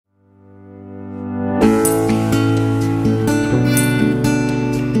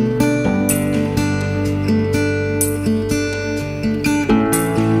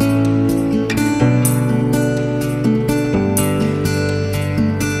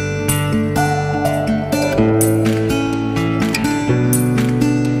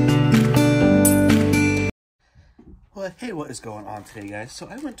What is going on today, guys? So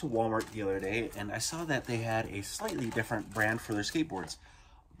I went to Walmart the other day and I saw that they had a slightly different brand for their skateboards,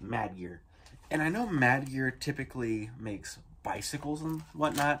 Mad Gear. And I know Mad Gear typically makes bicycles and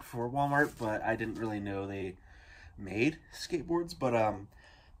whatnot for Walmart, but I didn't really know they made skateboards. But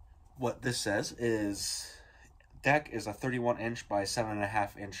what this says is deck is a 31-inch by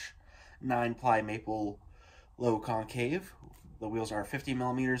 7.5-inch 9-ply maple low concave. The wheels are 50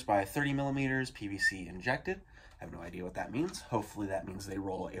 millimeters by 30 millimeters PVC injected. I have no idea what that means. Hopefully that means they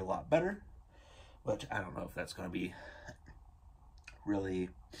roll a lot better, but I don't know if that's going to be really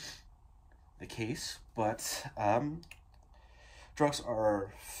the case. But trucks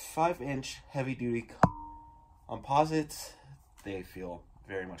are 5-inch heavy-duty composites. They feel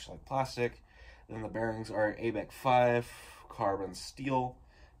very much like plastic. Then the bearings are ABEC 5 carbon steel.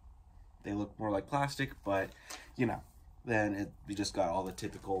 They look more like plastic, but you know, then we just got all the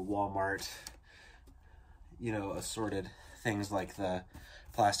typical Walmart, you know, assorted things like the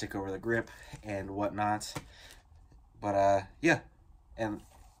plastic over the grip and whatnot. But yeah, and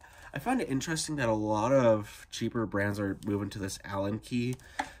I find it interesting that a lot of cheaper brands are moving to this Allen key,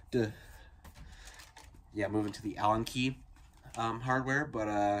 moving to the Allen key hardware.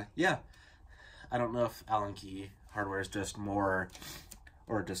 But yeah, I don't know if Allen key hardware is just more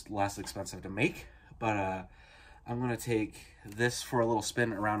or just less expensive to make, but I'm gonna take this for a little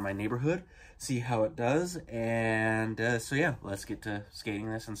spin around my neighborhood, see how it does, and so yeah, let's get to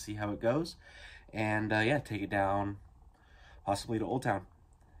skating this and see how it goes, and yeah, take it down possibly to Old Town.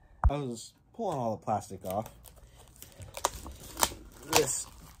 I was pulling all the plastic off this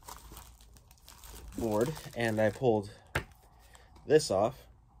board, and I pulled this off.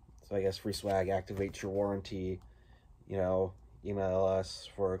 So I guess free swag activates your warranty. You know, email us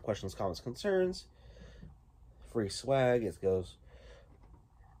for questions, comments, concerns. Free swag. It goes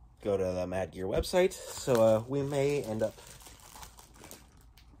go to the Mad Gear website. So we may end up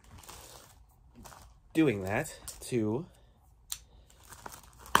doing that to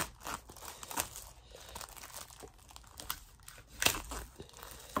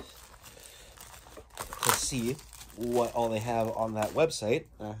see what all they have on that website.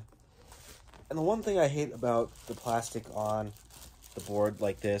 And the one thing I hate about the plastic on the board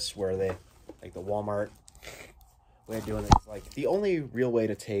like this, where they, like the Walmart way of doing it, is like the only real way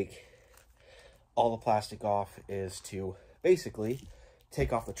to take all the plastic off is to basically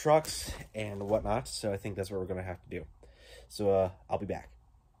take off the trucks and whatnot. So I think that's what we're gonna have to do. So I'll be back.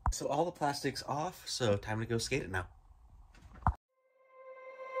 So all the plastic's off, so time to go skate it now.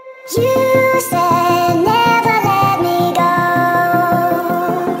 You said never let me go.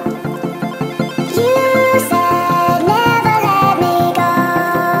 You said never let me go.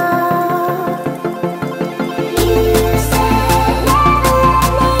 You said never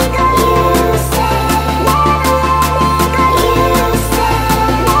let me go. You said never let me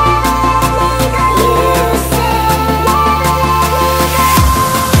go. You said never let me go. You said never let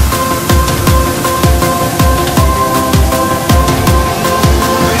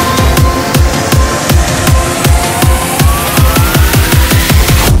me go.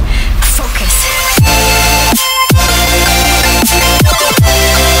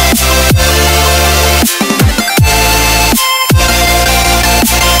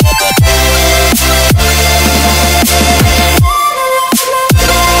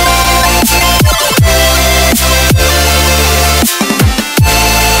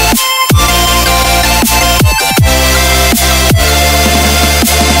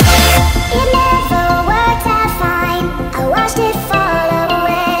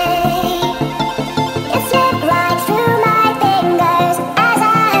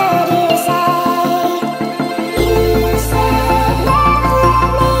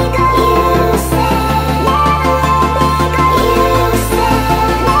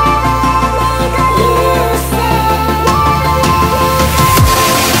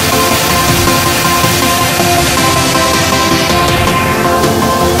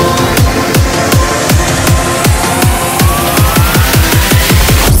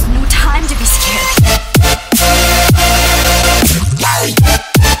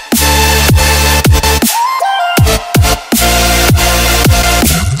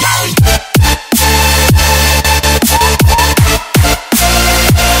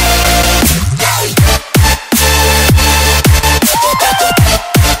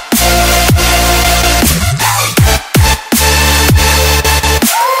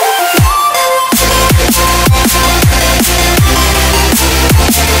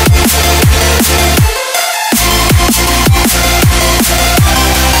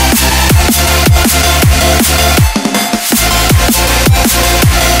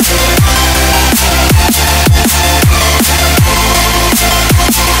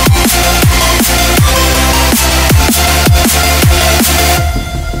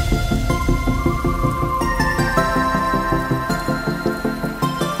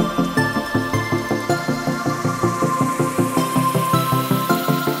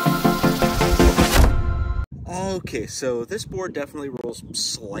 so this board definitely rolls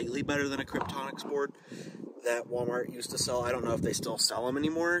slightly better than a Kryptonics board that Walmart used to sell. I don't know if they still sell them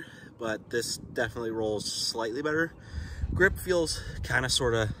anymore, but this definitely rolls slightly better. Grip feels kind of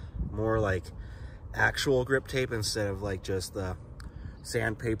sort of more like actual grip tape instead of like just the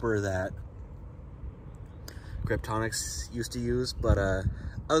sandpaper that Kryptonics used to use. But other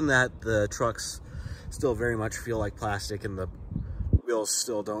than that, the trucks still very much feel like plastic, and the wheels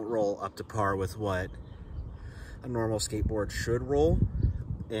still don't roll up to par with what a normal skateboard should roll,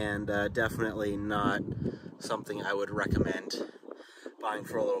 and definitely not something I would recommend buying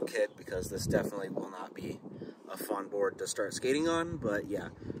for a little kid, because this definitely will not be a fun board to start skating on. But yeah,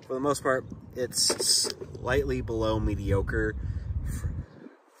 for the most part, it's slightly below mediocre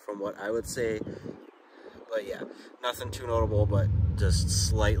from what I would say. But yeah, nothing too notable, but just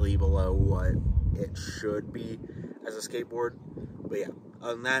slightly below what it should be as a skateboard. But yeah,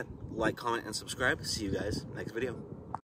 other than that, like, comment, and subscribe. See you guys next video.